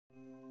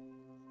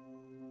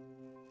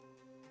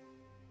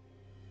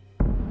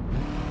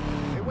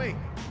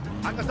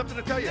I got something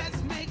to tell you.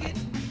 Let's make it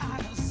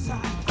out of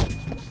sight.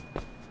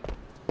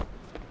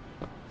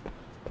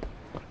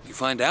 You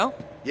find out?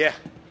 Yeah,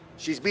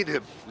 she's meeting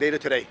him later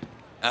today.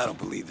 I don't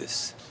believe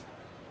this.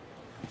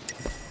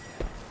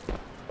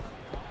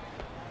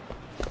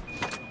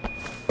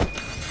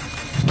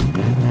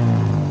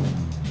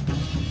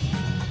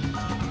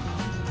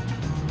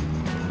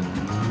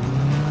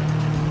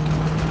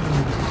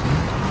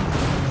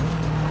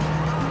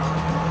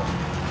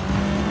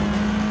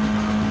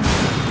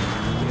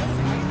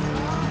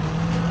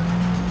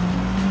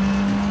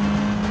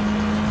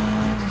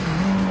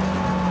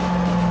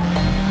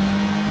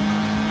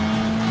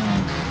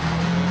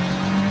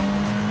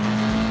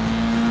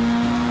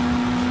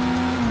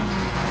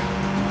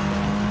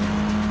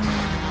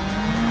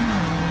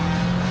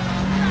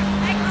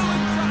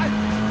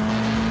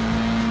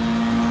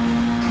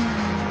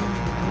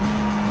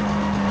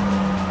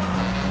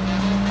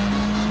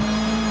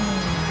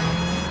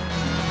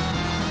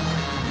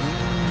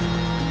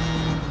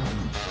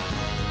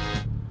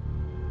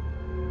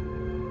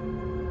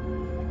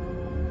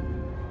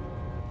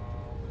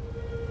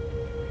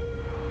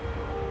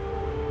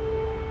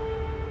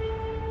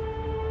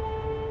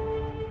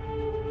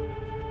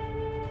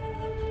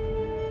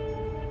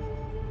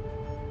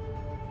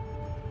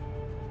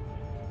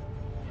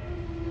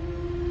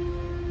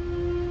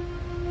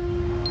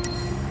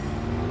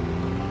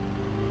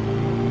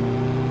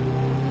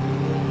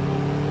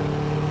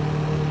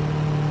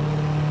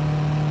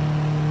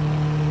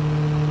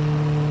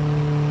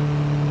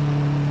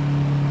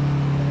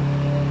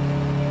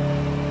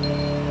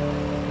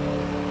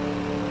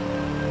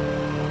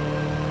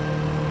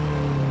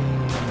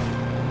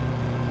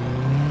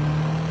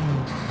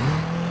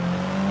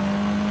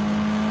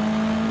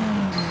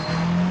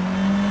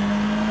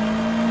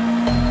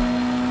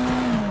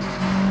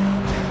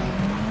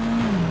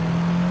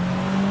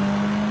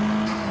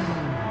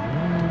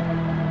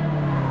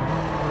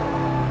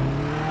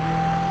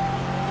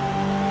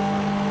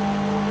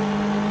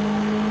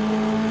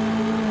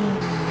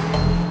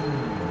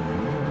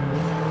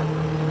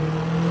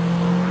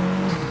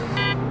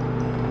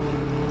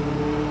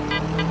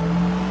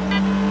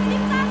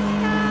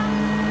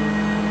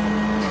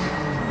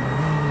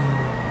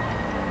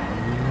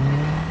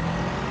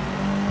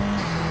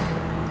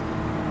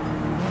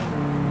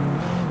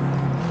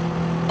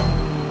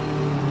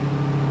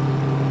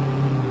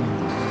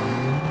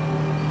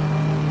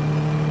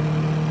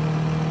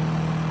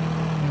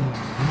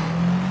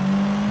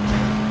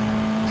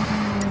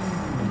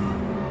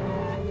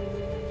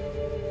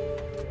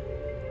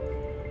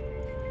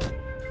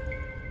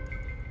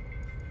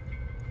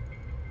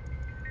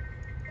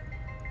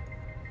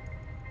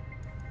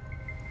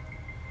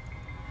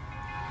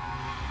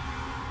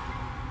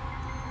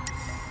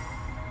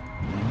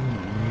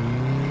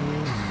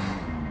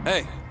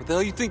 Hey, what the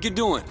hell you think you're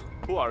doing?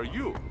 Who are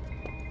you?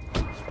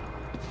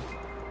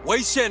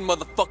 Wei Shen,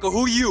 motherfucker,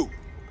 who you?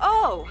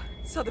 Oh,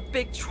 so the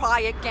big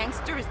triad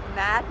gangster is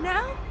mad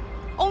now?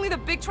 Only the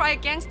big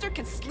triad gangster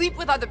can sleep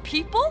with other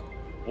people?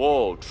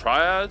 Whoa,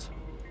 Triad?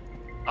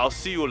 I'll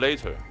see you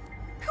later.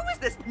 Who is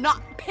this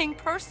not pink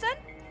person?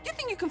 You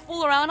think you can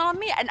fool around on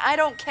me and I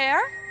don't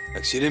care?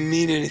 Like, she didn't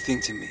mean anything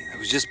to me. It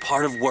was just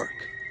part of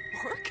work.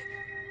 Work?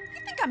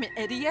 You think I'm an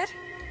idiot?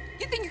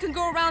 You think you can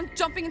go around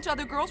jumping into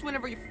other girls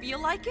whenever you feel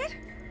like it?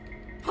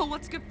 Well,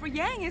 what's good for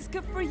Yang is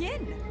good for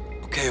Yin.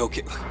 Okay, look,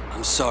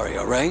 I'm sorry,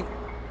 all right?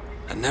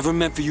 I never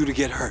meant for you to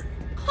get hurt.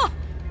 Huh,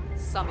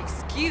 some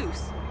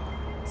excuse.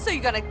 So you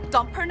gonna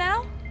dump her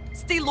now?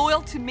 Stay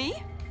loyal to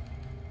me?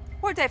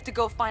 Or do I have to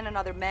go find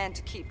another man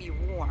to keep you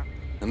warm?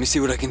 Let me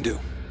see what I can do.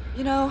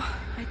 You know,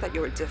 I thought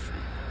you were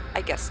different. I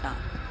guess not.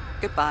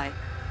 Goodbye.